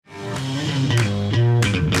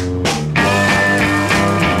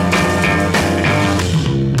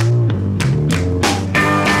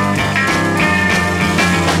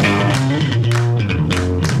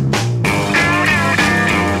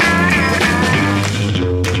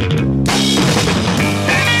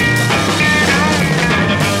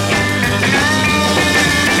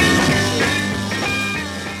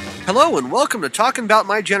Hello and welcome to Talking About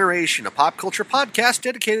My Generation, a pop culture podcast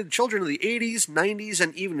dedicated to children of the 80s, 90s,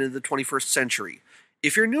 and even into the 21st century.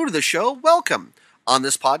 If you're new to the show, welcome. On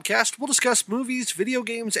this podcast, we'll discuss movies, video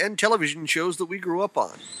games, and television shows that we grew up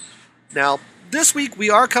on. Now, this week we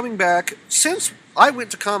are coming back. Since I went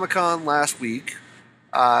to Comic-Con last week,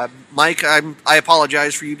 Mike, I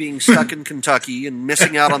apologize for you being stuck in Kentucky and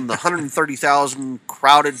missing out on the 130,000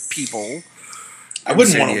 crowded people. I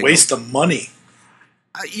wouldn't want to waste the money.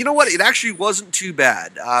 You know what? It actually wasn't too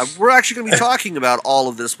bad. We're actually going to be talking about all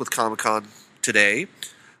of this with Comic-Con today.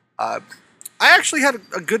 I actually had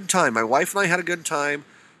a good time. My wife and I had a good time.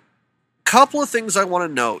 Couple of things I want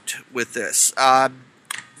to note with this. The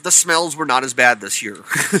smells were not as bad this year.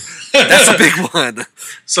 That's a big one.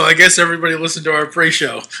 So I guess everybody listened to our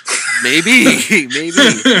pre-show. Maybe.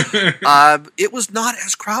 It was not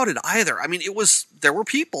as crowded either. I mean, there were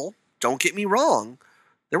people. Don't get me wrong.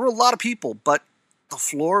 There were a lot of people, but the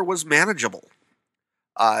floor was manageable.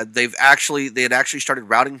 They had actually started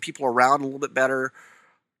routing people around a little bit better.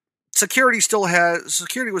 Security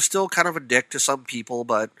was still kind of a dick to some people,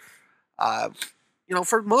 but for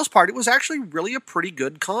the most part, it was actually really a pretty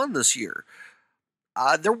good con this year.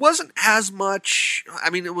 There wasn't as much. I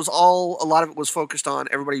mean, a lot of it was focused on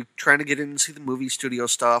everybody trying to get in and see the movie studio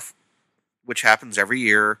stuff, which happens every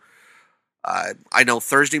year. I know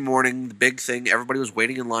Thursday morning, the big thing everybody was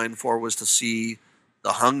waiting in line for was to see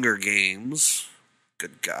The Hunger Games.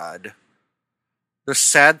 Good God. The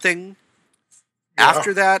sad thing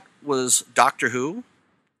after that was Doctor Who.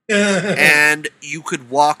 And you could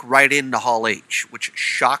walk right into Hall H, which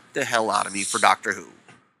shocked the hell out of me for Doctor Who.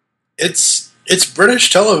 It's British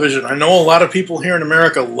television. I know a lot of people here in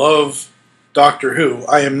America love Doctor Who.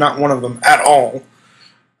 I am not one of them at all.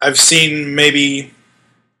 I've seen maybe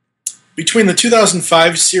between the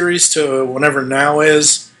 2005 series to whenever now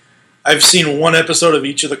is, I've seen one episode of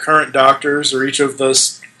each of the current Doctors or each of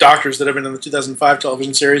the Doctors that have been in the 2005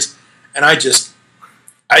 television series, and I just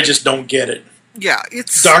don't get it. Yeah,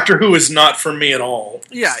 Doctor Who is not for me at all.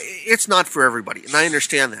 Yeah, it's not for everybody, and I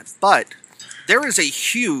understand that. But there is a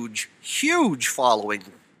huge, huge following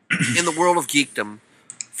in the world of geekdom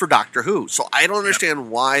for Doctor Who. So I don't understand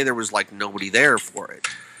why there was nobody there for it.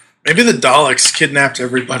 Maybe the Daleks kidnapped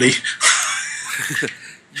everybody.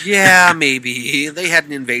 Yeah, maybe. They had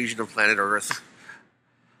an invasion of planet Earth.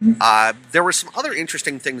 There were some other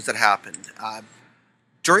interesting things that happened.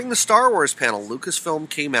 During the Star Wars panel, Lucasfilm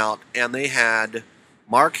came out, and they had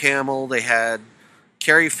Mark Hamill, they had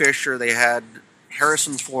Carrie Fisher, they had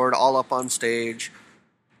Harrison Ford all up on stage.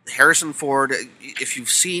 Harrison Ford, if you've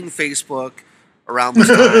seen Facebook around this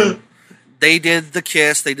time, they did the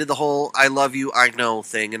kiss, they did the whole I love you, I know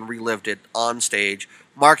thing, and relived it on stage.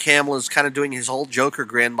 Mark Hamill is kind of doing his whole Joker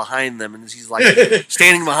grin behind them, and he's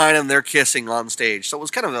standing behind them, they're kissing on stage. So it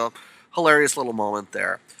was kind of a hilarious little moment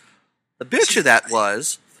there. The bitch of that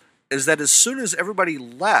is that as soon as everybody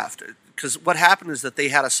left, because what happened is that they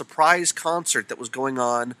had a surprise concert that was going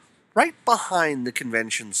on right behind the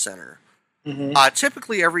convention center. Mm-hmm.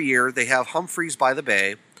 Typically every year they have Humphreys by the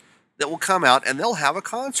Bay that will come out and they'll have a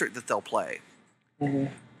concert that they'll play.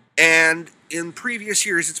 Mm-hmm. And in previous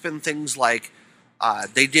years it's been things like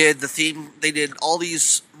they did all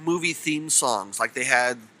these movie theme songs. Like they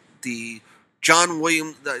had a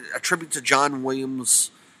tribute to John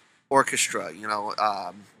Williams Orchestra,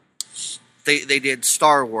 they did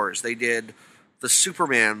Star Wars, they did the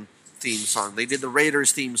Superman theme song, they did the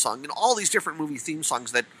Raiders theme song, and all these different movie theme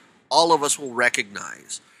songs that all of us will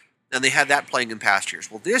recognize. And they had that playing in past years.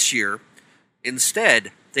 Well, this year,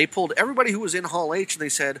 instead, they pulled everybody who was in Hall H and they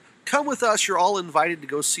said, come with us, you're all invited to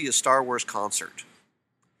go see a Star Wars concert.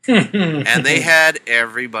 And they had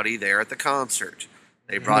everybody there at the concert.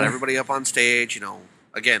 They brought everybody up on stage,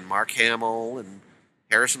 again, Mark Hamill and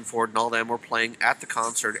Harrison Ford and all them were playing at the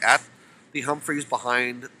concert at the Humphreys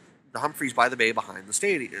by the Bay behind the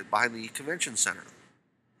stadium, behind the convention center.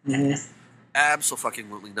 Mm-hmm.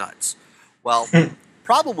 Abso-fucking-lutely nuts. Well,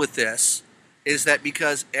 problem with this is that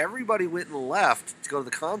because everybody went and left to go to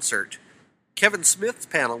the concert, Kevin Smith's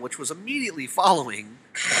panel, which was immediately following,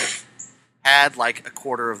 had a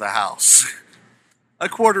quarter of the house. A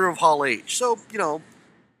quarter of Hall H. So,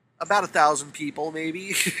 about 1,000 people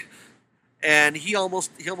maybe. And he almost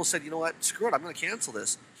said, you know what, screw it, I'm going to cancel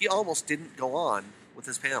this. He almost didn't go on with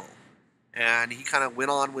his panel. And he kind of went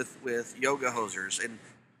on with Yoga Hosers. And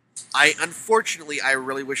unfortunately, I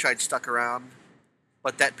really wish I'd stuck around.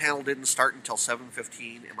 But that panel didn't start until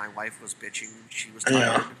 7:15, and my wife was bitching. She was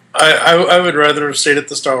tired. Yeah. I would rather have stayed at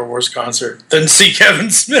the Star Wars concert than see Kevin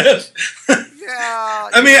Smith. Yeah.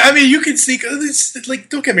 I mean, you can see. It's, like,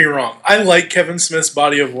 don't get me wrong. I like Kevin Smith's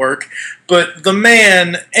body of work, but the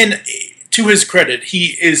man, and to his credit,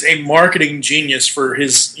 he is a marketing genius for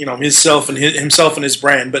his, himself and his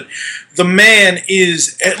brand. But the man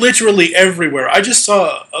is literally everywhere. I just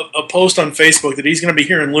saw a post on Facebook that he's going to be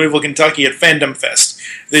here in Louisville, Kentucky at Fandom Fest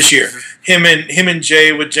this year. Him and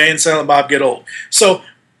Jay and Silent Bob Get Old. So,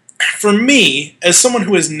 for me, as someone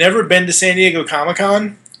who has never been to San Diego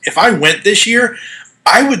Comic-Con, if I went this year,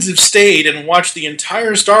 I would have stayed and watched the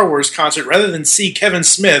entire Star Wars concert rather than see Kevin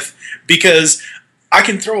Smith, because I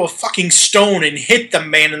can throw a fucking stone and hit the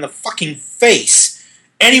man in the fucking face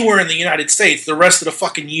anywhere in the United States the rest of the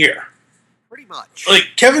fucking year. Pretty much. Like,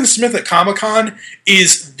 Kevin Smith at Comic-Con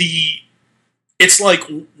is it's like,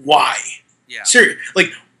 why? Yeah. Seriously.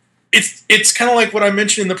 Like, it's kind of like what I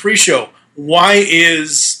mentioned in the pre-show. Why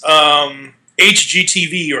is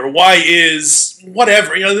HGTV, or why is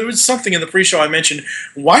whatever? There was something in the pre-show I mentioned.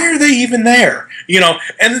 Why are they even there?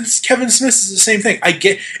 And Kevin Smith is the same thing. I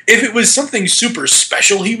get, if it was something super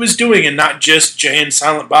special he was doing, and not just Jay and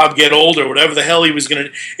Silent Bob Get Old or whatever the hell he was going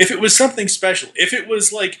to. If it was something special, if it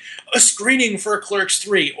was like a screening for Clerks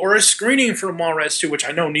 3 or a screening for Mallrats 2, which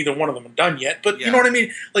I know neither one of them are done yet, but you know what I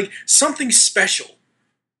mean, like something special.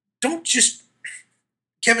 Don't just.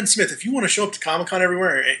 Kevin Smith, if you want to show up to Comic-Con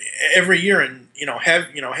every year and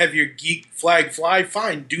have your geek flag fly,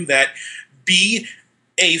 fine, do that. Be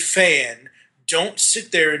a fan. Don't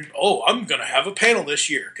sit there and I'm gonna have a panel this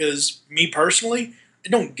year, because me personally, I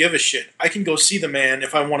don't give a shit. I can go see the man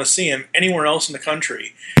if I want to see him anywhere else in the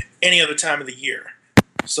country, any other time of the year.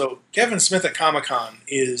 So Kevin Smith at Comic-Con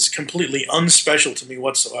is completely unspecial to me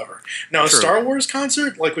whatsoever. Now, a Star Wars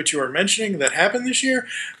concert, like what you were mentioning, that happened this year,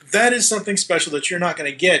 that is something special that you're not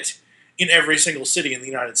going to get in every single city in the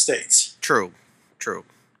United States. True.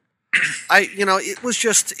 It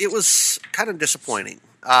was kind of disappointing.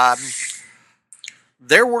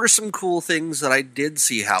 There were some cool things that I did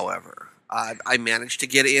see, however. I managed to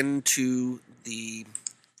get into the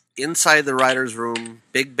Inside the Writer's Room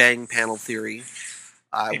Big Bang Panel Theory.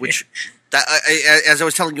 Which, as I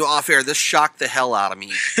was telling you off air, this shocked the hell out of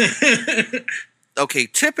me. Okay,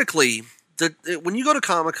 typically, when you go to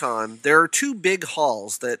Comic-Con, there are two big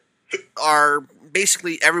halls that are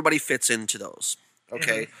basically everybody fits into those.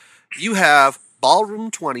 Okay, you have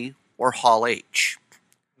Ballroom 20 or Hall H.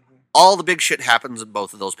 All the big shit happens in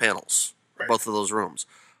both of those panels, both of those rooms.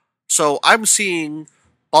 So I'm seeing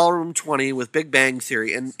Ballroom 20 with Big Bang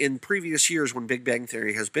Theory, and in previous years when Big Bang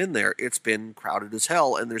Theory has been there, it's been crowded as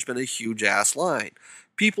hell, and there's been a huge-ass line.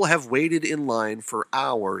 People have waited in line for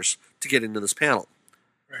hours to get into this panel.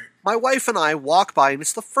 Right. My wife and I walk by, and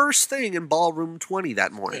it's the first thing in Ballroom 20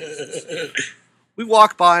 that morning. We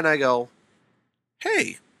walk by, and I go,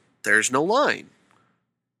 hey, there's no line.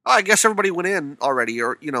 Oh, I guess everybody went in already,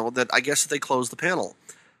 or, I guess they closed the panel.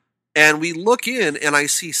 And we look in, and I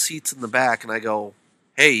see seats in the back, and I go,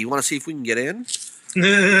 hey, you want to see if we can get in?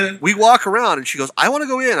 We walk around, and she goes, I want to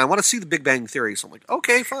go in. I want to see the Big Bang Theory. So I'm like,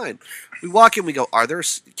 okay, fine. We walk in. We go,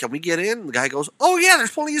 can we get in? And the guy goes, oh, yeah,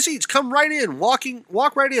 there's plenty of seats. Come right in. Walk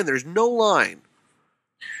right in. There's no line.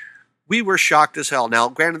 We were shocked as hell. Now,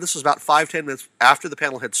 granted, this was about 5-10 minutes after the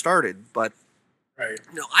panel had started, but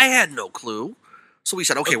I had no clue. So we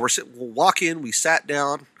said, okay, we'll walk in. We sat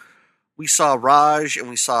down. We saw Raj, and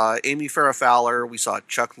we saw Amy Farrah Fowler. We saw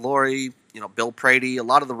Chuck Lorre, Bill Prady, a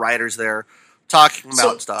lot of the writers there talking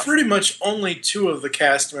about stuff. Pretty much only 2 of the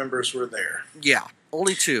cast members were there. Yeah,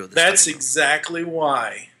 only 2. That's exactly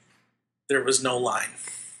why there was no line.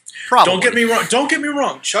 Probably. Don't get me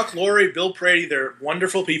wrong. Chuck Lorre, Bill Prady, they're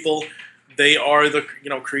wonderful people. They are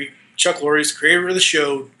Chuck Lorre's creator of the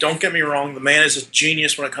show. Don't get me wrong. The man is a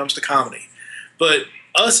genius when it comes to comedy. But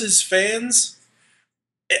us as fans,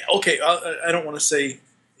 okay, I don't want to say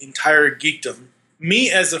entire geekdom. Me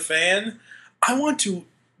as a fan, I want to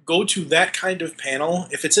go to that kind of panel.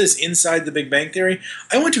 If it says Inside the Big Bang Theory,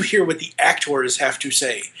 I want to hear what the actors have to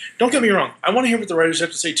say. Don't get me wrong. I want to hear what the writers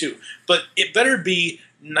have to say too. But it better be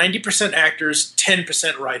 90% actors,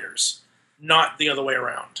 10% writers, not the other way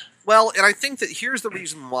around. Well, and I think that here's the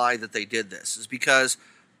reason why that they did this, is because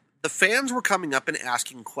the fans were coming up and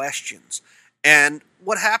asking questions. And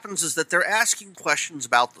what happens is that they're asking questions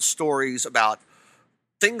about the stories, about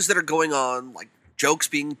things that are going on, like jokes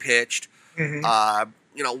being pitched,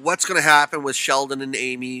 what's going to happen with Sheldon and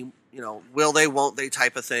Amy, will they, won't they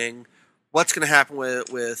type of thing. What's going to happen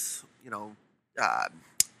with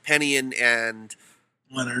Penny and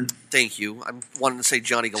Leonard. Thank you. I'm wanting to say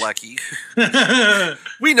Johnny Galecki.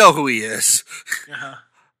 We know who he is. Uh-huh.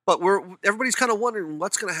 But everybody's kind of wondering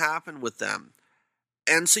what's going to happen with them.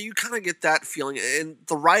 And so you kind of get that feeling, and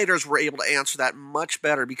the writers were able to answer that much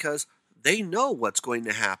better because they know what's going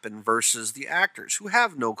to happen versus the actors who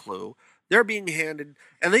have no clue. They're being handed,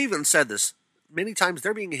 and they even said this many times,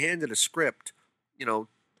 they're being handed a script, 2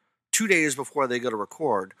 days before they go to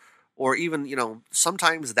record, or even,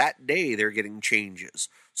 sometimes that day they're getting changes.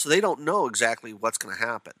 So they don't know exactly what's going to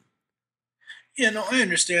happen. Yeah, no, I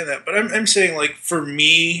understand that, but I'm saying, like, for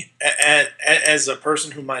me, as a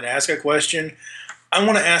person who might ask a question, I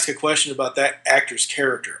want to ask a question about that actor's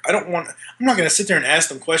character. I'm not going to sit there and ask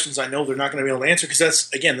them questions I know they're not going to be able to answer, because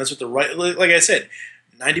that's what the right, like I said,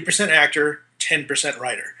 90% actor, 10%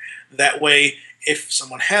 writer. That way, if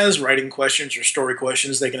someone has writing questions or story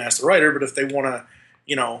questions, they can ask the writer, but if they want to,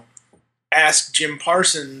 ask Jim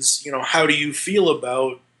Parsons, how do you feel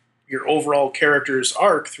about your overall character's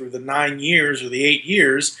arc through the 9 years or the 8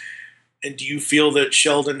 years, and do you feel that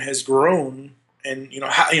Sheldon has grown? And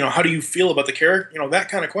how do you feel about the character? That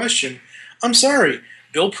kind of question. I'm sorry,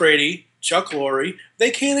 Bill Prady, Chuck Lorre, they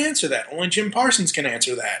can't answer that. Only Jim Parsons can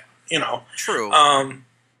answer that. True.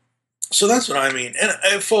 So that's what I mean.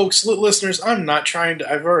 And folks, listeners, I'm not trying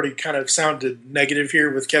to. I've already kind of sounded negative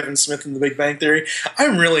here with Kevin Smith and The Big Bang Theory.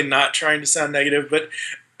 I'm really not trying to sound negative, but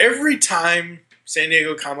every time San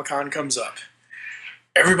Diego Comic-Con comes up,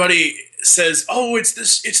 everybody says, "Oh, it's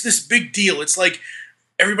this big deal." It's like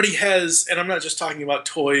everybody has, and I'm not just talking about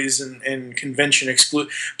toys and convention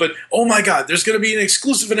but oh my God, there's going to be an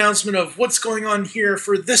exclusive announcement of what's going on here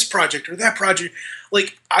for this project or that project.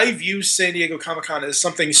 Like, I view San Diego Comic-Con as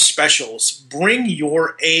something special. So bring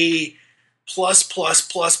your A+++++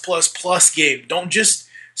 game. Don't just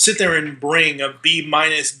sit there and bring a B-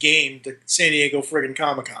 game to San Diego friggin'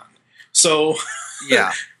 Comic-Con. So,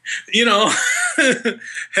 yeah,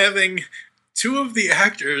 having 2 of the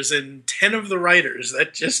actors and 10 of the writers,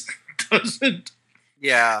 that just doesn't.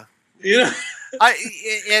 Yeah.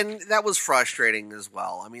 And that was frustrating as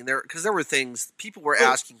well. I mean, because there were things people were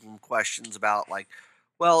asking them questions about, like,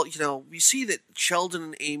 well, we see that Sheldon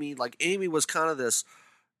and Amy, like Amy was kind of this,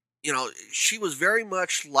 she was very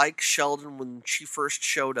much like Sheldon when she first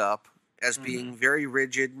showed up, as being very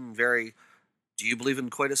rigid and very, do you believe in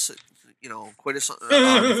coitus, on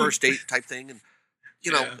the first date type thing, and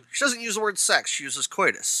she doesn't use the word sex; she uses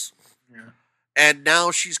coitus. Yeah. And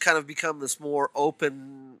now she's kind of become this more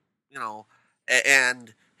open,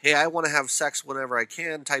 and hey, I want to have sex whenever I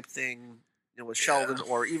can type thing, with Sheldon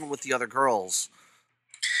or even with the other girls.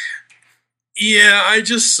 Yeah, I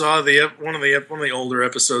just saw one of the older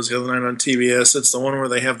episodes the other night on TBS. It's the one where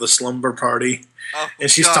they have the slumber party,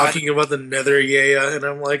 and she's talking about the Nether Yaya, and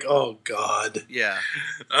I'm like, oh God. Yeah.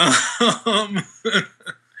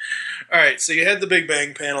 All right, so you had the Big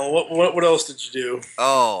Bang panel. What else did you do?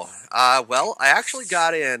 Oh, well, I actually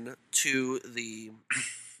got in to the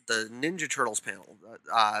Ninja Turtles panel.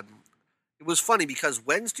 It was funny because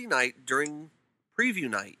Wednesday night during preview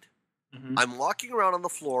night, I'm walking around on the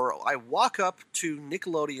floor. I walk up to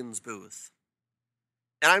Nickelodeon's booth,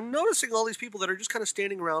 and I'm noticing all these people that are just kind of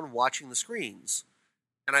standing around watching the screens.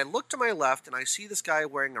 And I look to my left, and I see this guy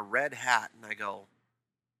wearing a red hat, and I go,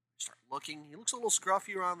 start looking. He looks a little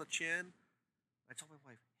scruffy around the chin. I told my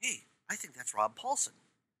wife, hey, I think that's Rob Paulsen.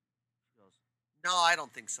 She goes, no, I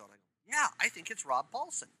don't think so. And I go, yeah, I think it's Rob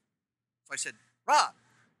Paulsen. So I said, Rob.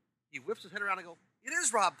 He whips his head around and I go, it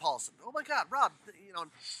is Rob Paulsen. Oh my God, Rob.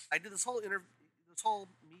 And I did this whole interview, this whole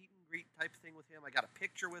meet and greet type thing with him. I got a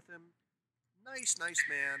picture with him. Nice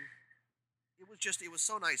man. It was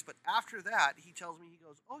so nice. But after that, he tells me, he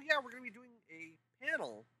goes, oh yeah, we're going to be doing a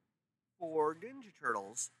panel for Ninja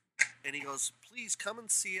Turtles. And he goes, please come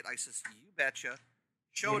and see it. I says, you betcha.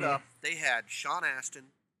 Showed up. They had Sean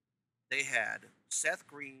Astin. They had Seth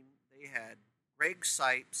Green. They had Greg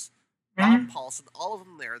Sipes, Rob Paulsen, all of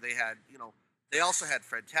them there. They had, they also had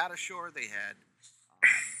Fred Tatasciore. They had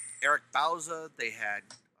Eric Bauza. They had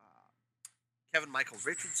Kevin Michael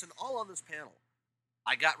Richardson, all on this panel.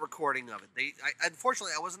 I got recording of it.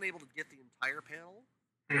 Unfortunately, I wasn't able to get the entire panel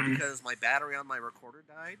because my battery on my recorder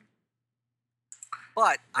died.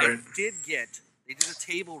 But they did a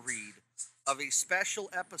table read of a special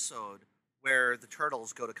episode where the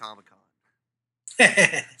Turtles go to Comic-Con.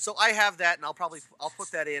 So I have that, and I'll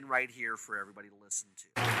put that in right here for everybody to listen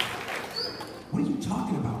to. What are you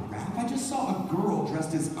talking about, Raph? I just saw a girl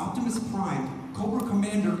dressed as Optimus Prime, Cobra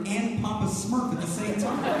Commander, and Papa Smurf at the same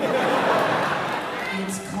time.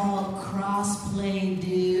 It's called crossplay,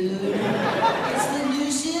 dude. It's the new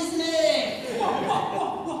shiznit.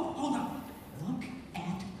 Whoa, hold on. Look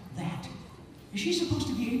at that. Is she supposed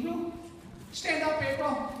to be April? Stand up,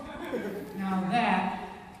 April. Now that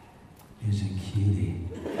is a cutie.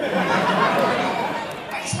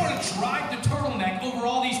 I just want to drive the turtleneck over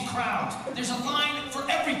out. There's a line for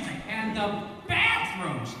everything. And the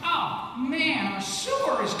bathrooms. Oh, man, our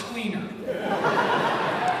sewer is cleaner.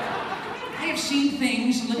 I have seen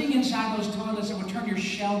things living inside those toilets that would turn your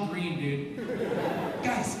shell green, dude.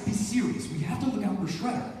 Guys, be serious. We have to look out for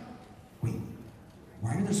Shredder. Wait,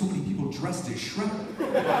 why are there so many people dressed as Shredder?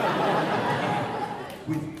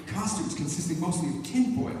 With costumes consisting mostly of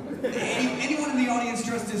tinfoil. Anyone in the audience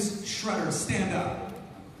dressed as Shredder, stand up.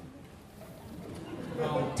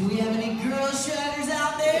 Do we have any girl shredders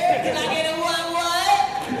out there? Can I get a what?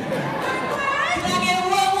 Can I get a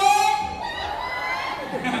what?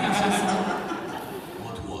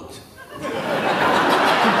 What?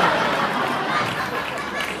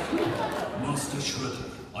 Master Shredder,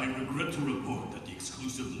 I regret to report that the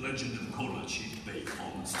exclusive Legend of Korra Chief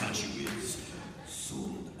Beifong statue is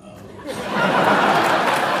sold out.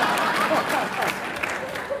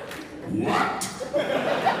 What?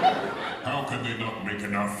 How can they not make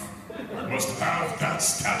enough? I must have that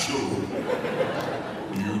statue.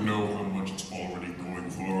 Do you know how much it's already going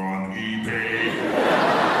for on eBay?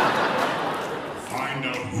 Find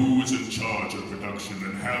out who is in charge of production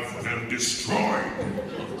and have them destroyed.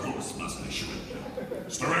 Of course, Master Shredder.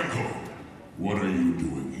 Steranko, what are you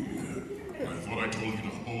doing here? I thought I told you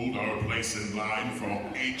to hold our place in line for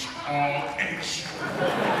HRH.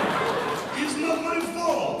 It's not my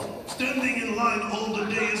fault. Standing in line all the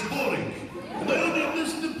day is boring. And I only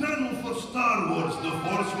missed the panel for Star Wars. The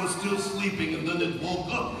Force was still sleeping and then it woke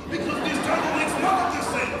up because this panel makes none of the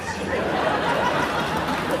sense.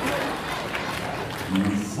 You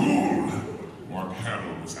fool! Mark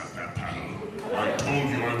Hamill was at that panel. I told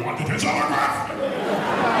you I wanted his autograph!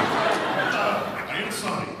 I am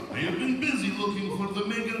sorry. I have been busy looking for the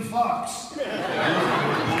Megan Fox. Oh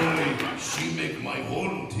boy, she make my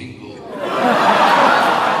horn tingle.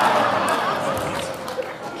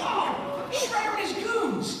 Shredder and his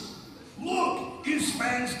goons. Look, his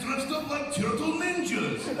fans dressed up like turtle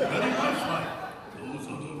ninjas. Very lifelike. Those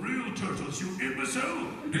are the real turtles, you imbecile.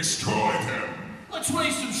 Destroy them! Let's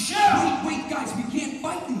raise some shell. Wait, guys, we can't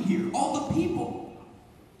fight in here. All the people.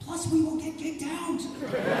 Plus, we will get kicked out.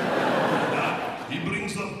 He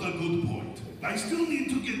brings up the good point. I still need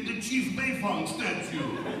to get the Chief Beifong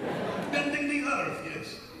statue. Bending the earth,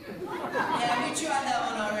 yes. Yeah, we tried that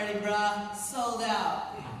one already, brah. Sold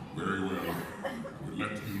out. Very well. We'll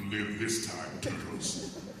let you live this time,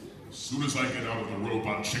 Turtles. As soon as I get out of the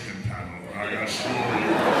robot chicken panel, I assure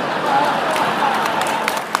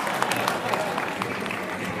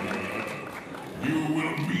you. You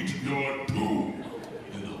will meet your doom.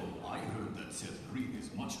 You know, I heard that Seth Green is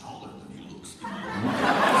much taller than he looks. Is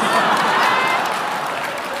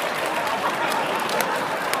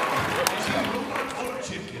he robot or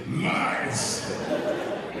chicken? Lies!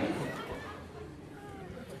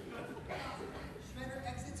 Shredder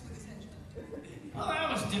exits with his henchmen. Well, that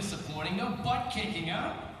was disappointing. No butt kicking,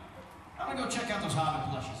 huh? I'm gonna go check out those Hobbit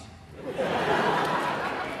plushies. I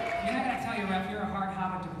gotta tell you, Ref, you're a hard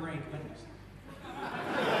Hobbit to break, but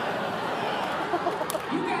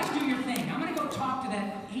you guys do your thing. I'm gonna go talk to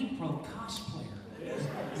that April cosplayer.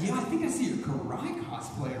 Yeah, I think I see a Karai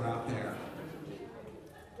cosplayer out there.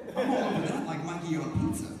 I'm all over that like Mikey on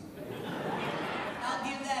pizza. I'll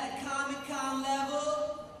give that a Comic-Con level.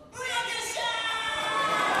 Booyakasha!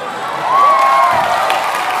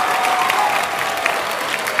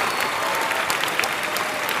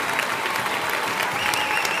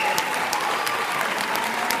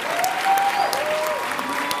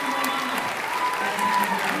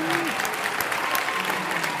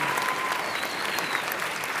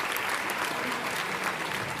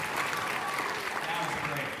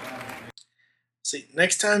 See,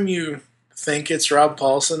 next time you think it's Rob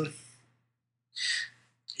Paulson,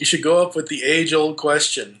 you should go up with the age-old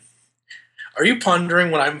question. Are you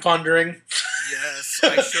pondering what I'm pondering? Yes,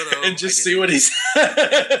 I should have. And just see what he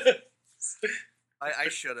says. I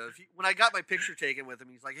should have. When I got my picture taken with him,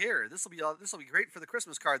 he's like, "Here, this will be great for the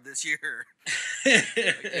Christmas card this year."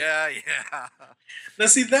 Like, yeah. Now,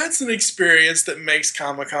 see, that's an experience that makes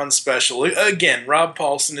Comic-Con special. Again, Rob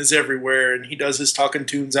Paulson is everywhere, and he does his talking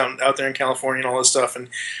tunes out there in California and all this stuff, and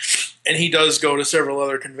he does go to several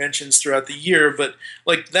other conventions throughout the year. But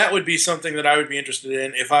like that would be something that I would be interested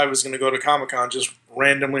in if I was going to go to Comic-Con, just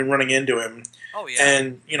randomly running into him. Oh yeah.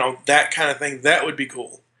 And that kind of thing, that would be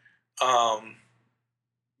cool.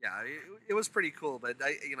 Yeah, it was pretty cool, but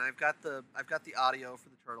I've got the audio for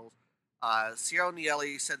the Turtles. Sierra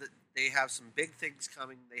Nielli said that they have some big things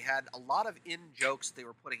coming. They had a lot of jokes they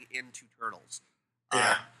were putting into Turtles.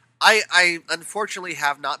 Yeah. I unfortunately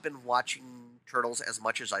have not been watching Turtles as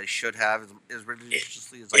much as I should have, as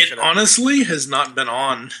religiously as I should have. It honestly has not been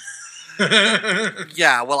on.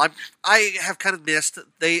 Yeah, well, I have kind of missed.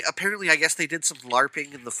 They apparently, I guess, they did some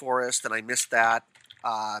LARPing in the forest, and I missed that.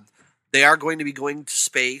 They are going to be going to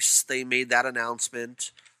space. They made that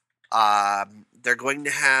announcement. They're going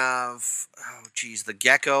to have, oh geez, the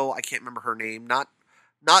gecko. I can't remember her name. Not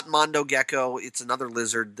Mondo Gecko. It's another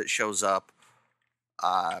lizard that shows up.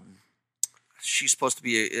 She's supposed to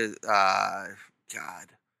be God.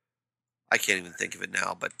 I can't even think of it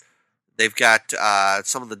now. But they've got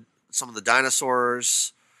some of the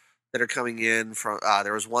dinosaurs that are coming in from.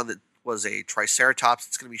 There was one that was a Triceratops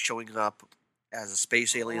that's going to be showing up as a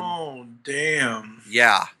space alien. Oh, damn.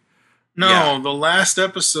 Yeah. No, Yeah. the last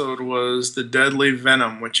episode was The Deadly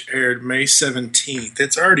Venom, which aired May 17th.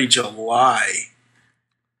 It's already July.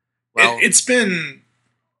 Well, It's been...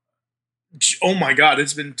 Oh my god,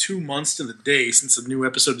 it's been 2 months to the day since the new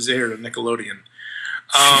episode is aired on Nickelodeon.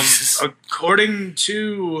 According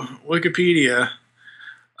to Wikipedia,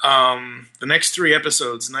 the next 3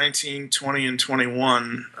 episodes, 19, 20, and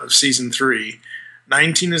 21 of Season 3,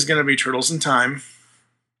 19 is going to be Turtles in Time,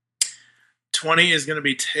 20 is going to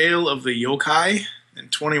be Tale of the Yokai, and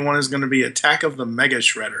 21 is going to be Attack of the Mega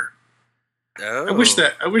Shredder. Oh. I wish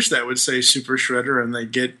that would say Super Shredder and they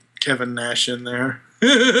get Kevin Nash in there.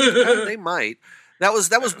 They might. That was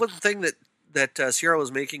one thing that Sierra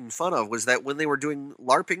was making fun of, was that when they were doing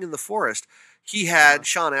LARPing in the forest, he had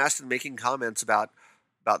Sean Astin making comments about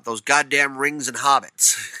those goddamn rings and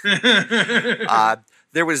hobbits.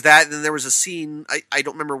 There was that, and then there was a scene, I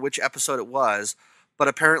don't remember which episode it was, but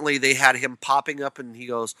apparently they had him popping up, and he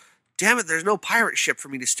goes, "Damn it, there's no pirate ship for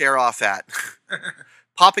me to stare off at."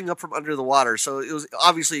 Popping up from under the water. So it was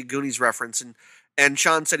obviously a Goonies reference, and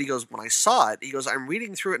Sean said, he goes, when I saw it, he goes, I'm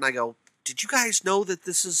reading through it, and I go, did you guys know that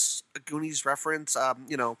this is a Goonies reference? Hello,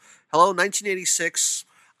 1986,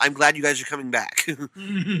 I'm glad you guys are coming back.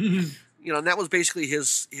 And that was basically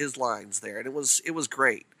his lines there, and it was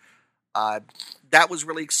great. That was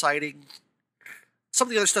really exciting. Some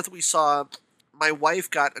of the other stuff that we saw, my wife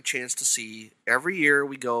got a chance to see. Every year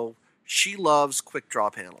we go, she loves Quick Draw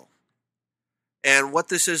Panel. And what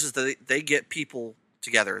this is that they get people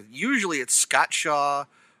together. Usually it's Scott Shaw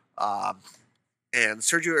and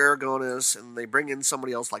Sergio Aragones, and they bring in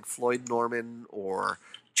somebody else like Floyd Norman or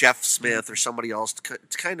Jeff Smith or somebody else to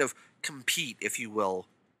kind of compete, if you will,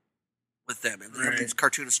 with them. And they have these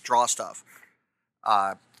cartoonists draw stuff.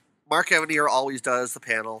 Mark Evanier always does the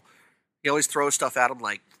panel. He always throws stuff at them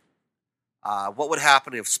like, what would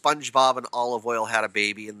happen if SpongeBob and Olive Oyl had a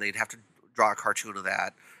baby, and they'd have to draw a cartoon of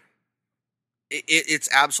that. It's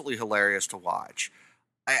absolutely hilarious to watch.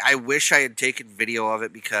 I wish I had taken video of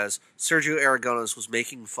it, because Sergio Aragones was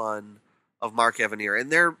making fun of Mark Evanier, and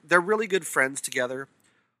they're really good friends together.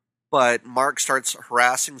 But Mark starts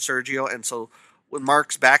harassing Sergio, and so when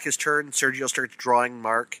Mark's back his turn, Sergio starts drawing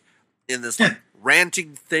Mark in this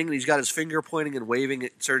ranting thing, and he's got his finger pointing and waving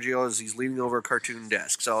at Sergio as he's leaning over a cartoon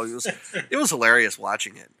desk. So it was hilarious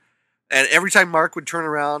watching it. And every time Mark would turn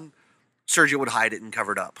around, Sergio would hide it and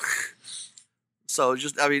cover it up. So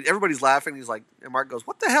everybody's laughing. He's like, and Mark goes,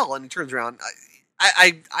 "What the hell?" And he turns around.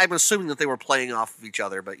 I'm assuming that they were playing off of each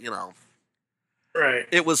other, but Right.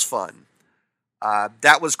 It was fun.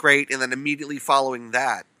 That was great. And then immediately following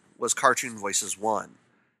that was Cartoon Voices 1.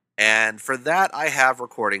 And for that, I have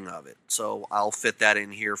recording of it. So I'll fit that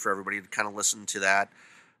in here for everybody to kind of listen to that.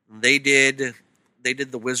 They did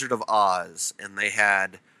The Wizard of Oz, and they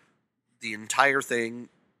had the entire thing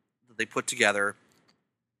that they put together.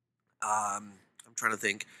 I'm trying to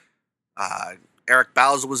think. Eric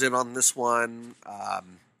Bauza was in on this one.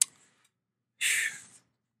 I'm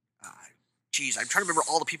trying to remember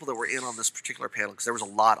all the people that were in on this particular panel, because there was a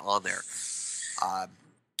lot on there.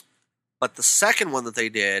 But the second one that they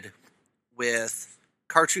did with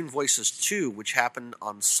Cartoon Voices 2, which happened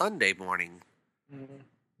on Sunday morning,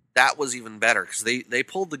 that was even better, because they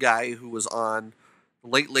pulled the guy who was on the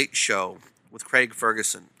Late Late Show with Craig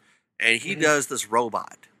Ferguson, and he does this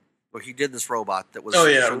robot. Or he did this robot that was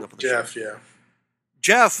showing up on the Jeff, show. yeah.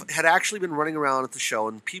 Jeff had actually been running around at the show,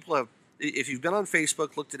 and people have, if you've been on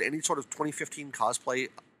Facebook, looked at any sort of 2015 cosplay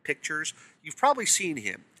pictures, you've probably seen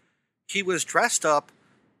him. He was dressed up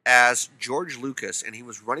as George Lucas, and he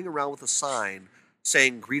was running around with a sign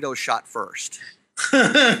saying Greedo shot first.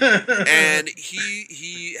 And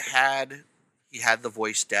he had the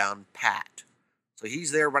voice down pat. So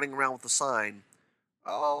he's there running around with the sign.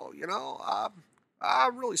 Oh,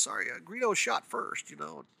 I'm really sorry. Greedo shot first,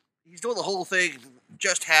 He's doing the whole thing.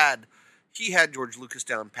 He had George Lucas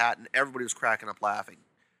down pat, and everybody was cracking up laughing.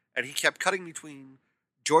 And he kept cutting between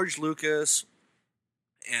George Lucas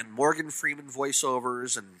and Morgan Freeman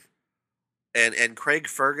voiceovers and Craig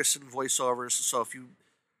Ferguson voiceovers. So if you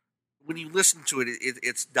when you listen to it,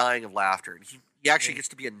 it's dying of laughter. And he actually gets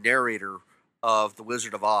to be a narrator of The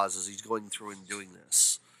Wizard of Oz as he's going through and doing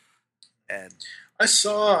this. And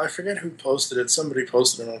I forget who posted it. Somebody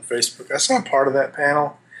posted it on Facebook. I saw part of that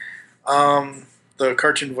panel. The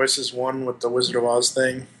Cartoon Voices one with the Wizard of Oz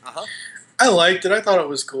thing. Uh-huh. I liked it. I thought it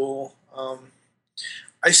was cool.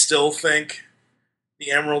 I still think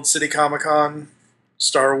the Emerald City Comic Con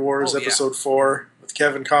Star Wars Episode 4 with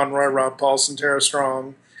Kevin Conroy, Rob Paulson, Tara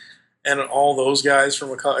Strong, and all those guys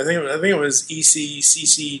from I think it was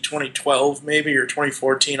ECCC 2012 maybe or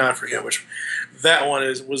 2014. I forget which. That one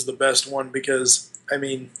was the best one because I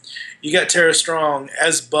mean, you got Tara Strong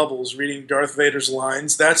as Bubbles reading Darth Vader's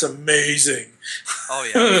lines. That's amazing. Oh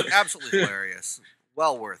yeah, absolutely hilarious.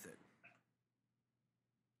 Well worth it.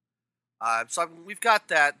 So we've got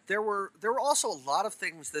that. There were also a lot of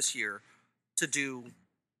things this year to do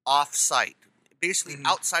off-site, basically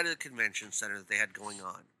outside of the convention center that they had going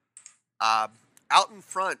on. Out in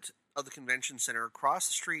front of the convention center, across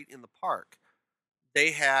the street in the park,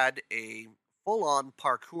 they had a full-on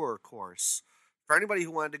parkour course for anybody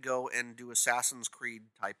who wanted to go and do Assassin's Creed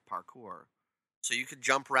type parkour. So you could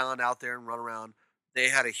jump around out there and run around. They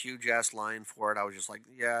had a huge-ass line for it. I was just like,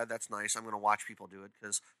 yeah, that's nice. I'm going to watch people do it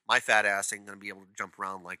because my fat ass ain't going to be able to jump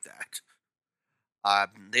around like that.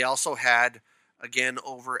 They also had, again,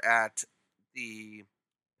 over at the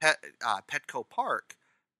Petco Park,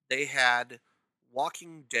 they had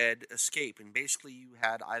Walking Dead Escape. And basically you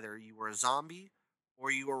had either you were a zombie or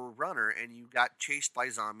you were a runner and you got chased by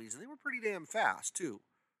zombies. And they were pretty damn fast, too.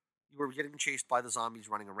 You were getting chased by the zombies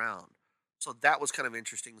running around. So that was kind of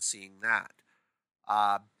interesting seeing that.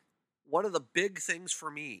 One of the big things for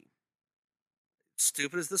me,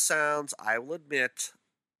 stupid as this sounds, I will admit,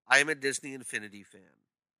 I am a Disney Infinity fan.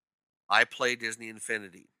 I play Disney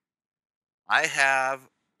Infinity. I have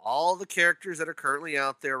all the characters that are currently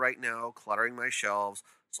out there right now cluttering my shelves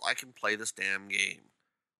so I can play this damn game.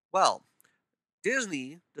 Well,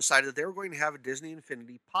 Disney decided that they were going to have a Disney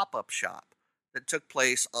Infinity pop-up shop that took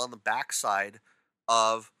place on the backside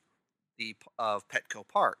of Petco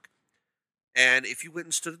Park. And if you went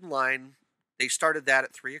and stood in line, they started that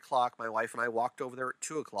at 3 o'clock. My wife and I walked over there at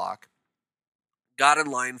 2 o'clock, got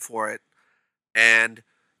in line for it, and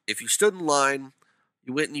if you stood in line,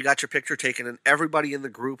 you went and you got your picture taken, and everybody in the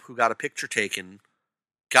group who got a picture taken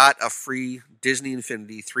got a free Disney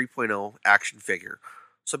Infinity 3.0 action figure.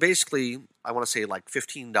 So basically, I want to say like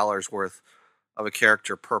 $15 worth of a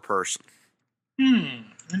character per person.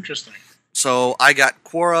 Interesting. So I got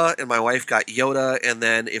Quora and my wife got Yoda, and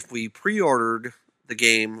then if we pre-ordered the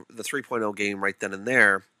game, the 3.0 game right then and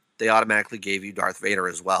there, they automatically gave you Darth Vader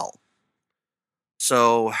as well.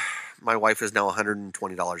 So my wife is now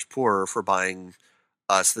 $120 poorer for buying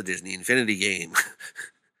us the Disney Infinity game.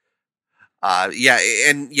 Yeah,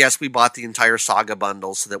 and yes, we bought the entire Saga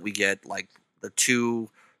bundle so that we get like the 2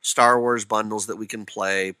 Star Wars bundles that we can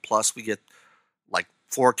play, plus we get like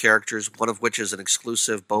 4 characters, one of which is an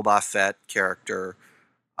exclusive Boba Fett character.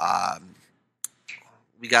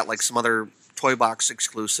 We got like some other toy box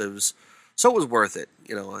exclusives, so it was worth it,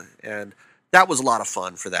 you know, and that was a lot of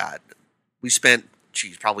fun for that. We spent,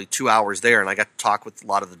 probably 2 hours there, and I got to talk with a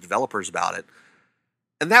lot of the developers about it.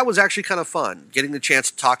 And that was actually kind of fun, getting the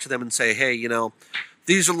chance to talk to them and say, hey, you know,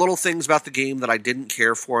 these are little things about the game that I didn't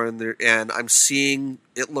care for, and I'm seeing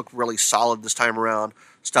it look really solid this time around.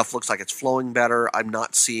 Stuff looks like it's flowing better. I'm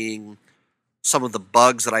not seeing some of the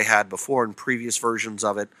bugs that I had before in previous versions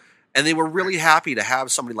of it. And they were really happy to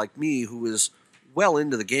have somebody like me who is well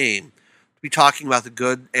into the game to be talking about the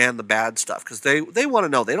good and the bad stuff. Because they want to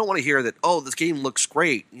know. They don't want to hear that, oh, this game looks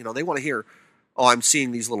great. You know, they want to hear, oh, I'm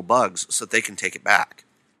seeing these little bugs so that they can take it back.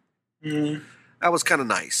 Mm-hmm. That was kind of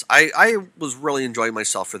nice. I was really enjoying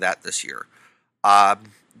myself for that this year.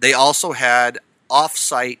 They also had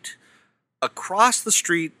off-site across the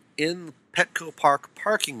street in Petco Park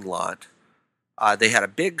parking lot. They had a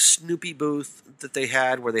big Snoopy booth that they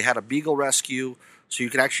had where they had a beagle rescue, so you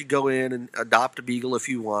could actually go in and adopt a beagle if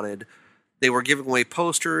you wanted. They were giving away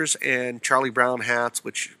posters and Charlie Brown hats,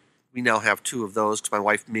 which we now have 2 of those because my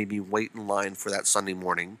wife made me wait in line for that Sunday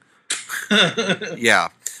morning. Yeah.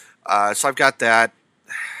 So I've got that.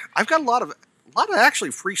 I've got a lot of actually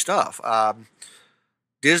free stuff.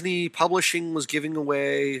 Disney Publishing was giving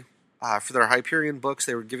away, for their Hyperion books,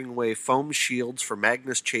 they were giving away foam shields for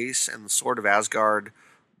Magnus Chase and the Sword of Asgard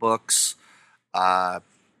books. Mad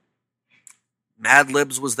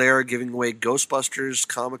Libs was there giving away Ghostbusters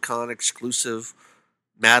Comic-Con exclusive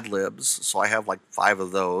Mad Libs. So I have like 5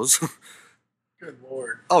 of those. Good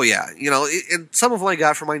Lord. Oh, yeah. You know, and some of them I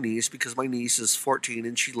got for my niece because my niece is 14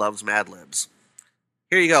 and she loves Mad Libs.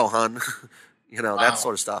 Here you go, hon. You know, Wow. that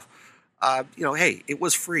sort of stuff. Hey, it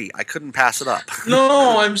was free. I couldn't pass it up.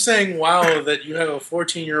 No, I'm saying, wow, that you have a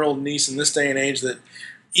 14-year-old niece in this day and age that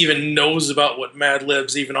even knows about what Mad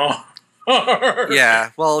Libs even are.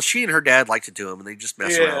 Yeah, well, she and her dad like to do them, and they just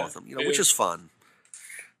mess around with them, which yeah. is fun.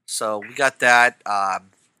 So we got that.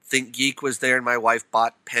 Think Geek was there, and my wife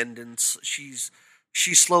bought pendants. She's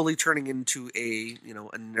slowly turning into a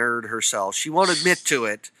nerd herself. She won't admit to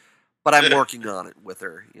it, but I'm working on it with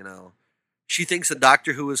her. She thinks that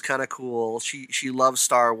Doctor Who is kind of cool. She loves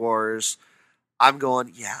Star Wars. I'm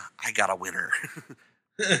going, yeah, I got a winner.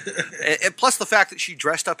 and plus the fact that she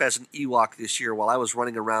dressed up as an Ewok this year while I was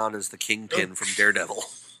running around as the Kingpin from Daredevil.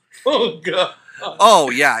 Oh, God. Oh,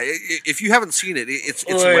 yeah. If you haven't seen it, it's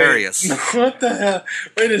hilarious. What the hell?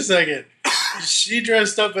 Wait a second. She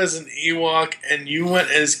dressed up as an Ewok, and you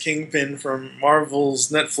went as Kingpin from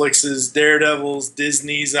Marvel's, Netflix's, Daredevil's,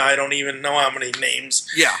 Disney's. I don't even know how many names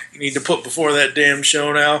you need to put before that damn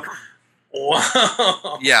show now.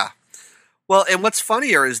 Wow. Yeah. Well, and what's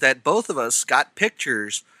funnier is that both of us got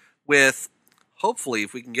pictures with, hopefully,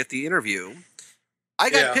 if we can get the interview, I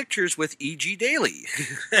got pictures with E.G. Daily.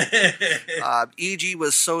 E.G.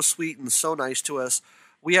 was so sweet and so nice to us.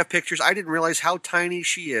 We have pictures. I didn't realize how tiny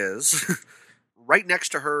she is. Right next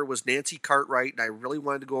to her was Nancy Cartwright, and I really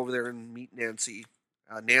wanted to go over there and meet Nancy.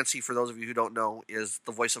 Nancy, for those of you who don't know, is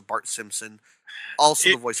the voice of Bart Simpson, also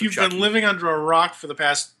the voice of Chucky. You've been living under a rock for the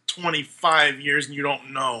past 25 years, and you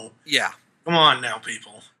don't know. Yeah. Come on now,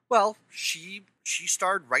 people. Well, she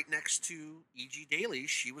starred right next to E.G. Daily.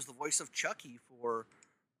 She was the voice of Chucky for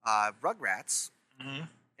Rugrats. Mm-hmm.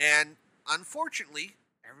 And unfortunately,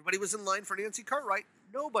 everybody was in line for Nancy Cartwright.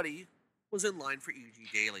 Nobody was in line for E.G.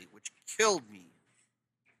 Daily, which killed me.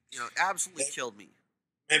 Absolutely killed me.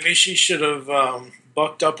 Maybe she should have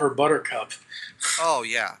bucked up her buttercup. Oh,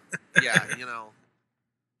 yeah. Yeah,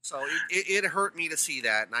 So it hurt me to see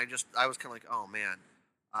that, and I was kind of like, oh, man.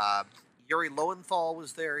 Yuri Lowenthal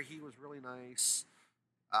was there. He was really nice.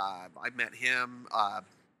 I met him. I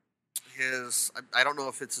don't know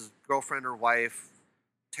if it's his girlfriend or wife,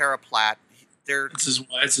 Tara Platt. They're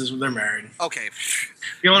married. Okay.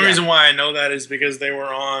 The only reason why I know that is because they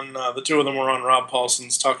were on the two of them were on Rob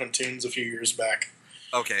Paulson's Talking Tunes a few years back.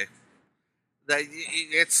 Okay.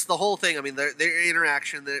 It's the whole thing. I mean, their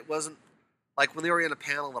interaction. That it wasn't like when they were in a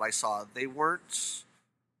panel that I saw. They were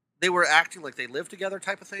acting like they lived together,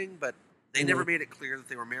 type of thing, but they never made it clear that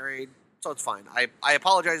they were married. So it's fine. I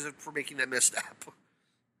apologize for making that misstep.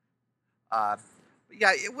 But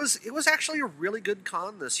yeah, it was actually a really good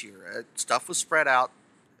con this year. Stuff was spread out.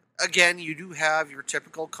 Again, you do have your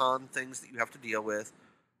typical con things that you have to deal with.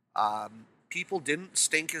 People didn't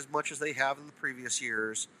stink as much as they have in the previous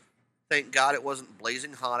years. Thank God it wasn't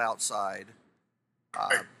blazing hot outside.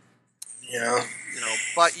 Yeah.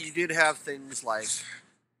 But you did have things like,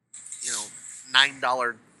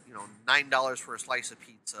 $9 for a slice of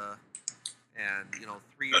pizza, and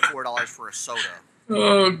 $3 or $4 for a soda.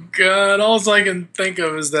 Oh, God. All I can think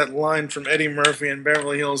of is that line from Eddie Murphy in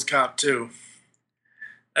Beverly Hills Cop 2.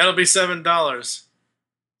 That'll be $7.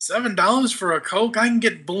 $7 for a Coke? I can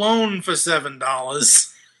get blown for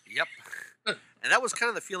 $7. Yep. And that was kind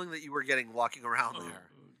of the feeling that you were getting walking around there.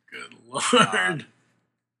 Good Lord.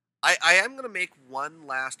 I am going to make one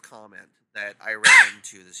last comment that I ran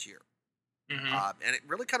into this year. Mm-hmm. And it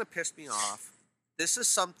really kind of pissed me off. This is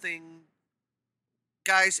something...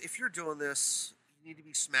 Guys, if you're doing this... You need to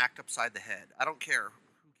be smacked upside the head. I don't care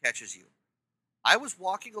who catches you. I was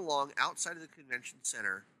walking along outside of the convention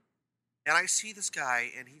center, and I see this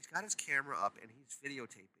guy, and he's got his camera up, and he's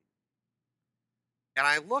videotaping. And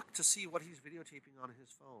I look to see what he's videotaping on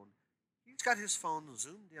his phone. He's got his phone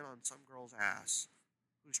zoomed in on some girl's ass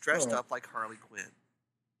who's dressed up like Harley Quinn.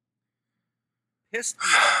 Pissed me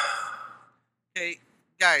off. Okay,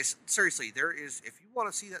 guys, seriously, if you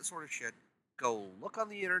want to see that sort of shit, go look on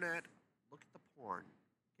the internet. Porn.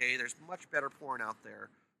 Okay, there's much better porn out there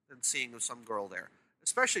than seeing some girl there.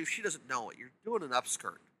 Especially if she doesn't know it. You're doing an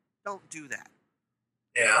upskirt. Don't do that.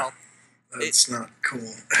 Yeah. That's not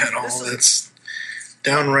cool at all. That's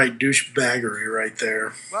downright douchebaggery right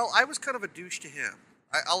there. Well, I was kind of a douche to him.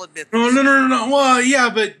 I'll admit this. No. Well, yeah,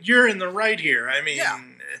 but you're in the right here. I mean,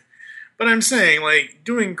 but I'm saying, like,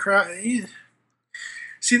 doing crap...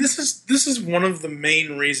 See, this is one of the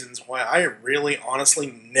main reasons why I really,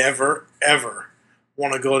 honestly, never, ever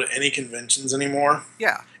want to go to any conventions anymore.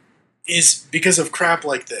 Yeah. Is because of crap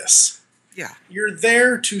like this. Yeah. You're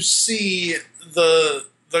there to see the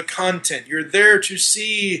content. You're there to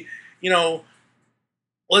see,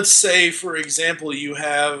 let's say, for example, you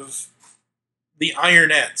have the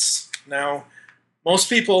Ironettes. Now, most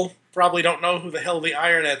people probably don't know who the hell the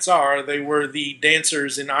Ironettes are. They were the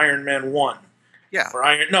dancers in Iron Man 1. Yeah. Or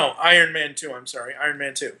Iron Man 2, I'm sorry. Iron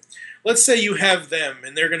Man 2. Let's say you have them,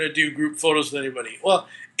 and they're going to do group photos with anybody. Well,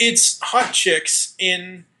 it's hot chicks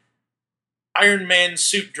in Iron Man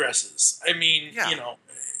suit dresses. I mean,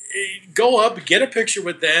 go up, get a picture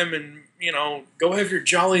with them, and, go have your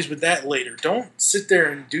jollies with that later. Don't sit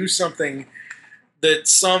there and do something that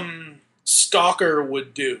some stalker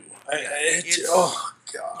would do. Oh,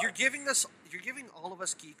 God. You're giving all of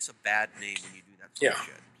us geeks a bad name when you do that sort of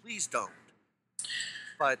shit. Please don't.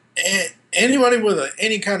 But anybody with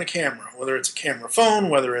any kind of camera, whether it's a camera phone,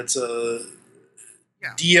 whether it's a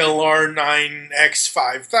DLR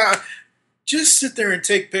 9X5000, just sit there and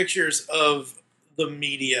take pictures of the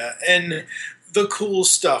media and the cool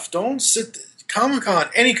stuff. Don't sit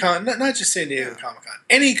Comic-Con, not just San Diego Comic-Con,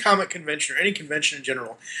 any comic convention or any convention in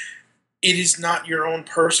general. It is not your own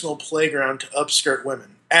personal playground to upskirt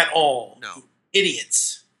women at all. No.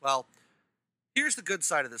 Idiots. Well, here's the good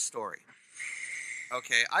side of this story.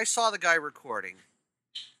 Okay, I saw the guy recording.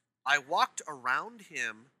 I walked around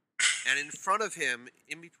him and in front of him,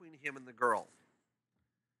 in between him and the girl.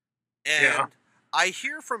 And I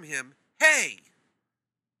hear from him, "Hey!"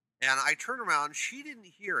 And I turn around. She didn't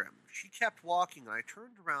hear him. She kept walking. And I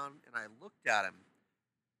turned around and I looked at him.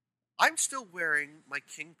 I'm still wearing my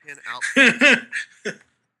Kingpin outfit.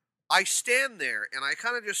 I stand there and I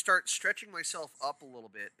kind of just start stretching myself up a little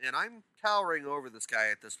bit. And I'm towering over this guy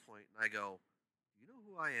at this point. And I go, "You know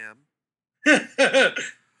who I am?"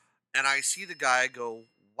 And I see the guy go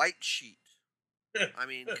white sheet. I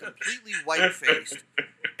mean, completely white-faced.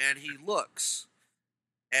 And he looks.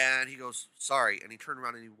 And he goes, "Sorry." And he turned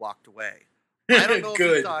around and he walked away. I don't know if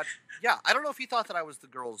he thought... Yeah, I don't know if he thought that I was the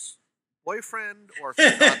girl's boyfriend or if he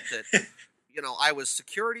thought that, I was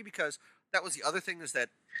security, because that was the other thing, is that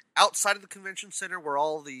outside of the convention center where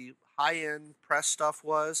all the high-end press stuff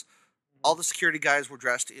was, all the security guys were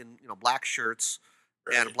dressed in, black shirts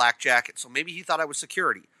and a black jacket. So maybe he thought I was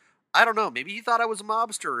security. I don't know. Maybe he thought I was a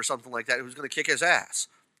mobster or something like that who was going to kick his ass.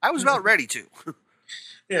 I was about ready to.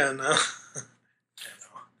 Yeah, no.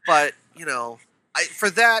 But, for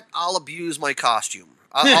that, I'll abuse my costume.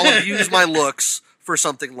 I'll abuse my looks for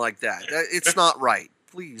something like that. It's not right.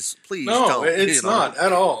 Please don't. No, it's not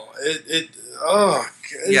at all.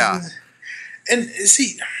 Yeah. And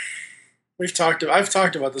see, I've talked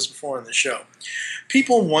about this before on the show.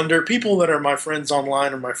 People that are my friends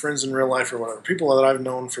online or my friends in real life or whatever, people that I've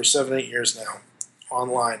known for 7-8 years now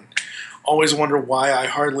online, always wonder why I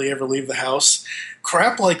hardly ever leave the house.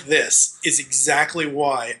 Crap like this is exactly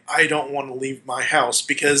why I don't want to leave my house,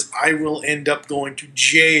 because I will end up going to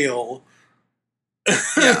jail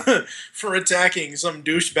for attacking some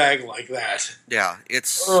douchebag like that. Yeah,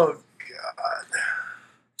 it's... Oh, God.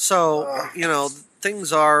 So,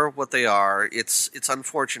 things are what they are. It's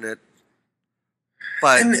unfortunate.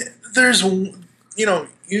 But... And there's, you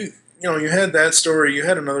had that story. You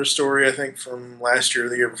had another story, I think, from last year or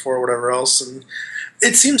the year before, whatever else, and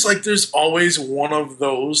it seems like there's always one of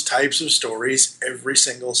those types of stories every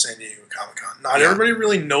single San Diego Comic-Con. Not everybody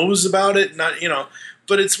really knows about it,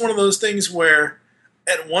 but it's one of those things where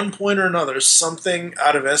at one point or another, something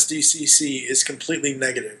out of SDCC is completely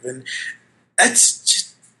negative. And that's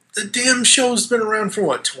just, the damn show's been around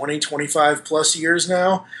for 20, 25 plus years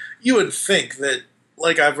now. You would think that,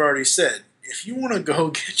 like I've already said, if you want to go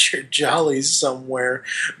get your jollies somewhere,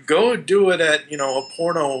 go do it at, a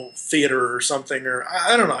porno theater or something, or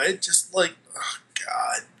I don't know. It just oh,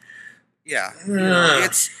 God. Yeah.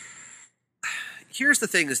 Here's the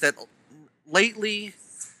thing, is that lately,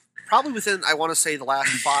 probably within, I want to say, the last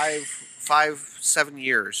 7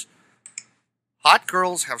 years, hot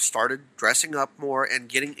girls have started dressing up more and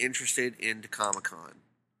getting interested into Comic-Con.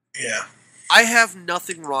 Yeah. I have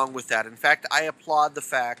nothing wrong with that. In fact, I applaud the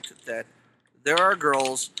fact that there are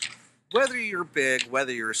girls, whether you're big,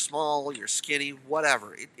 whether you're small, you're skinny,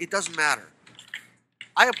 whatever, it doesn't matter.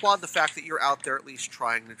 I applaud the fact that you're out there at least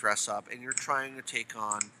trying to dress up and you're trying to take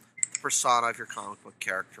on the persona of your comic book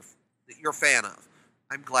character that you're a fan of.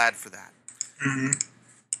 I'm glad for that. Mm-hmm.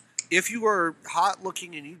 If you are hot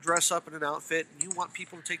looking and you dress up in an outfit and you want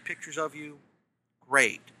people to take pictures of you,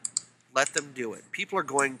 great. Let them do it. People are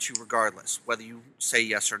going to regardless, whether you say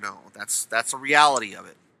yes or no. That's a reality of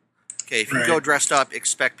it. Okay, if you go dressed up,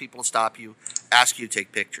 expect people to stop you, ask you to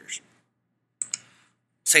take pictures.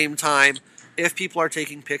 Same time, if people are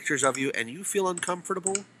taking pictures of you and you feel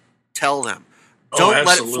uncomfortable, tell them. Don't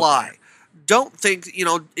let it fly. Don't think,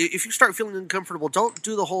 if you start feeling uncomfortable, don't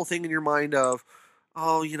do the whole thing in your mind of,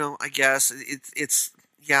 oh, I guess it's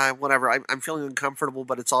whatever. I'm feeling uncomfortable,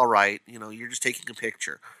 but it's all right. You're just taking a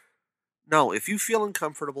picture. No, if you feel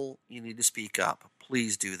uncomfortable, you need to speak up.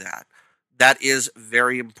 Please do that. That is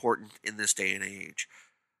very important in this day and age.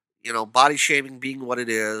 Body shaming being what it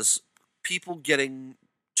is, people getting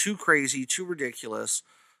too crazy, too ridiculous.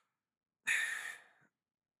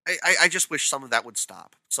 I just wish some of that would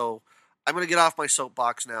stop. So I'm going to get off my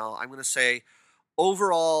soapbox now. I'm going to say,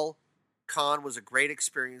 overall, Con was a great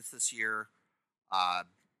experience this year. I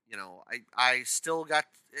still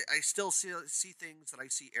see things that I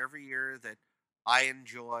see every year that I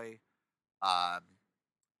enjoy.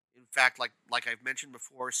 In fact, like I've mentioned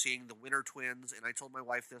before, seeing the Winter Twins, and I told my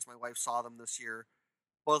wife this. My wife saw them this year.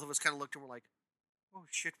 Both of us kind of looked and were like, "Oh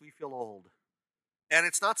shit, we feel old." And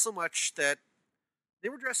it's not so much that they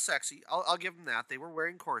were dressed sexy. I'll give them that. They were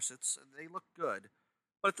wearing corsets and they looked good.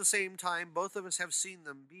 But at the same time, both of us have seen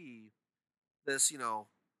them be this,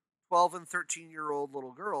 12 and 13-year-old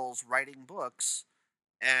little girls writing books,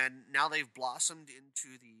 and now they've blossomed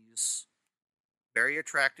into these very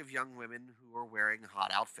attractive young women who are wearing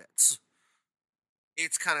hot outfits.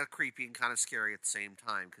 It's kind of creepy and kind of scary at the same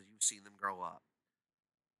time because you've seen them grow up.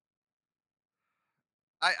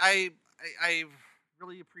 I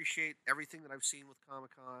really appreciate everything that I've seen with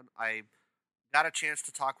Comic-Con. I got a chance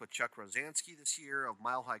to talk with Chuck Rosansky this year of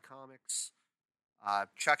Mile High Comics.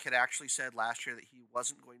 Chuck had actually said last year that he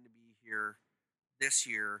wasn't going to be here this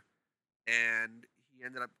year, and he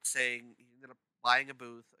ended up buying a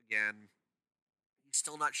booth again. He's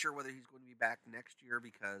still not sure whether he's going to be back next year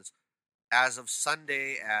because as of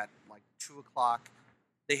Sunday at 2 o'clock,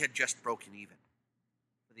 they had just broken even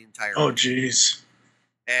for the entire Oh, week. jeez.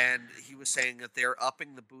 And he was saying that they're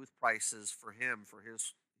upping the booth prices for him for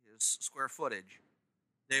his square footage.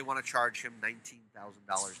 They want to charge him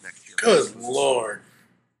 $19,000 next year. Good Lord.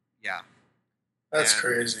 Yeah. That's And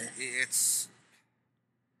crazy.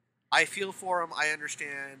 I feel for him, I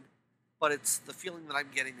understand, but it's the feeling that I'm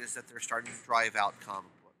getting is that they're starting to drive out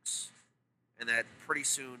comic books. And that pretty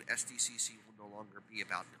soon SDCC will no longer be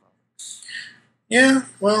about comics. Yeah,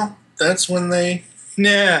 well, that's when they...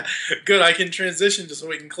 Yeah, good. I can transition just so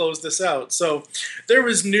we can close this out. So, there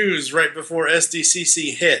was news right before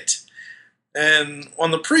SDCC hit. And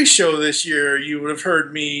on the pre-show this year, you would have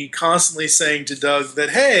heard me constantly saying to Doug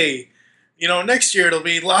that, hey, next year it'll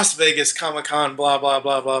be Las Vegas Comic-Con, blah, blah,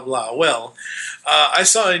 blah, blah, blah. Well, I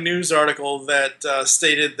saw a news article that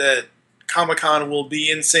stated that Comic-Con will be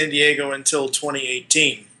in San Diego until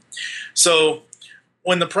 2018. So,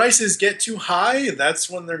 when the prices get too high, that's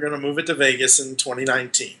when they're going to move it to Vegas in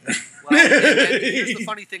 2019. Well, and here's the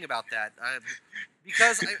funny thing about that.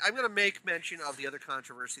 Because I'm going to make mention of the other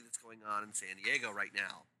controversy that's going on in San Diego right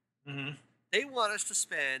now. Mm-hmm. They want us to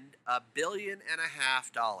spend $1.5 billion,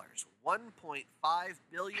 $1.5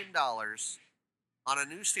 billion on a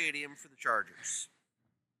new stadium for the Chargers.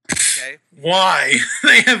 Okay? Why?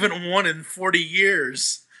 They haven't won in 40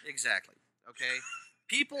 years. Exactly. Okay?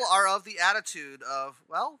 People are of the attitude of,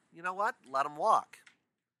 well, you know what? Let them walk.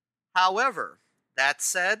 However, that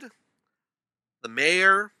said, the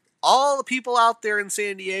mayor, all the people out there in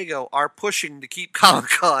San Diego are pushing to keep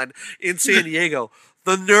Comic-Con in San Diego.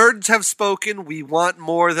 The nerds have spoken. We want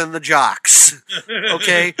more than the jocks.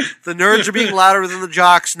 Okay? The nerds are being louder than the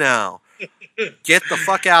jocks now. Get the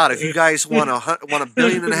fuck out. If you guys want $1.5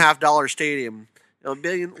 billion stadium,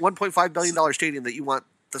 $1.5 billion stadium that you want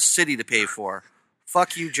the city to pay for,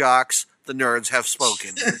 fuck you, jocks. The nerds have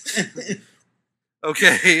spoken.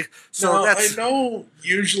 Okay, so no, that's... I know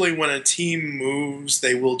usually when a team moves,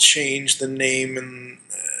 they will change the name, and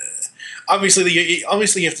obviously you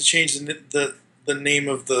have to change the name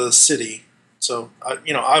of the city. So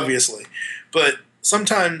obviously, but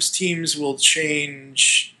sometimes teams will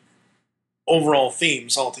change overall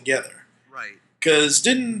themes altogether. Right. Because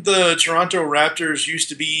didn't the Toronto Raptors used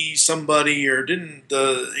to be somebody, or didn't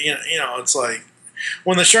the it's like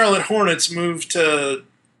when the Charlotte Hornets moved to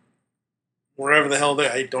wherever the hell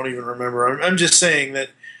I don't even remember. I'm just saying that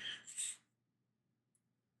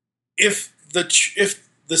if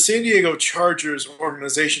the San Diego Chargers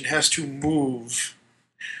organization has to move,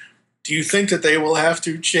 do you think that they will have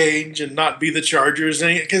to change and not be the Chargers?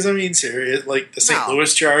 Because serious, like the St.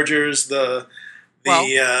 Louis Chargers,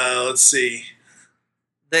 let's see.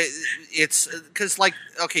 It's because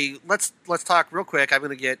okay, let's talk real quick. I'm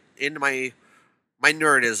going to get into my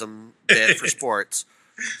nerdism bit for sports.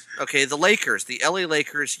 Okay, the Lakers, the LA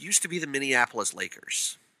Lakers, used to be the Minneapolis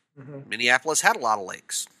Lakers. Mm-hmm. Minneapolis had a lot of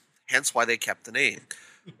lakes, hence why they kept the name.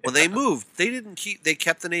 When they moved, they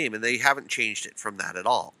kept the name, and they haven't changed it from that at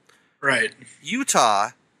all. Right.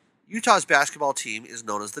 Utah's basketball team is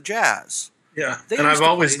known as the Jazz. Yeah, I've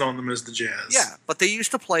always known them as the Jazz. Yeah, but they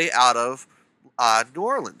used to play out of New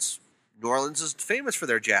Orleans. New Orleans is famous for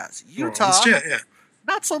their jazz. Utah, Yeah.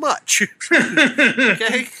 not so much.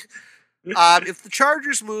 Okay? If the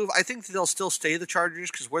Chargers move, I think they'll still stay the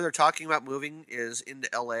Chargers because where they're talking about moving is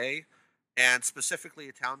into L.A. and specifically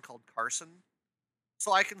a town called Carson.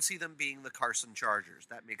 So I can see them being the Carson Chargers.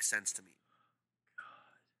 That makes sense to me.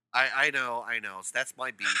 I know. So that's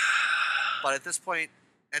my beef. But at this point,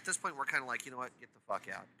 we're kind of like, you know what? Get the fuck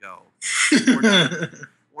out. Go.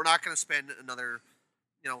 We're not going to spend another,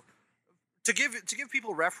 to give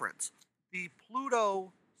people reference. The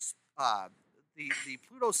Pluto, the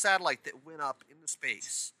Pluto satellite that went up into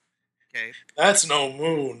space. Okay. That's no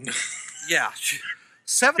moon. Yeah.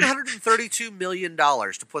 $732 million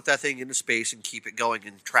to put that thing into space and keep it going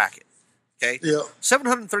and track it. Okay? Yeah.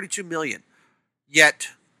 $732 million. Yet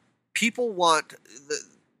people want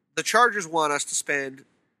the Chargers want us to spend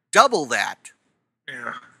double that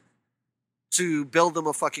Yeah. to build them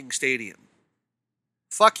a fucking stadium.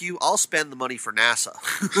 Fuck you, I'll spend the money for NASA.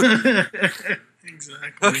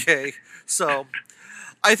 Exactly. Okay. So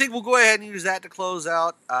I think we'll go ahead and use that to close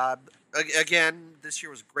out. Again, this year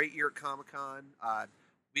was a great year at Comic-Con.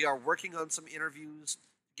 We are working on some interviews to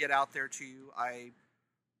get out there to you.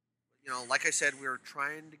 Like I said, we're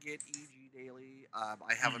trying to get E.G. Daily.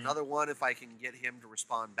 I have another one. If I can get him to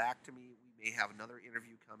respond back to me, we may have another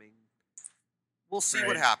interview coming. We'll see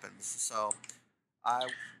what happens. So I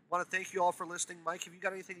want to thank you all for listening. Mike, have you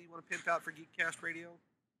got anything you want to pimp out for Geekcast Radio?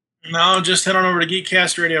 No, just head on over to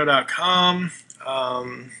geekcastradio.com.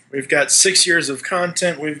 We've got 6 years of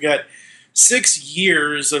content. We've got 6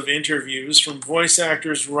 years of interviews from voice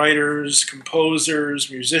actors, writers,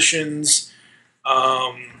 composers, musicians,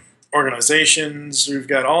 organizations. We've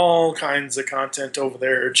got all kinds of content over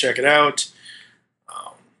there. Check it out.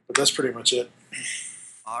 But that's pretty much it.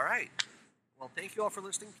 All right. Well, thank you all for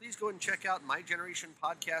listening. Please go and check out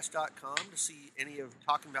mygenerationpodcast.com to see any of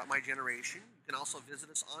Talking About My Generation. You can also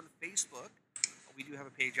visit us on Facebook. We do have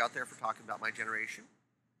a page out there for Talking About My Generation.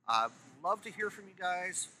 Love to hear from you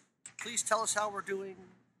guys. Please tell us how we're doing.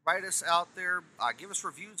 Write us out there. Give us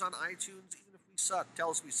reviews on iTunes. Even if we suck,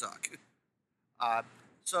 tell us we suck.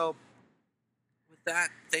 So, with that,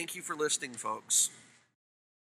 thank you for listening, folks.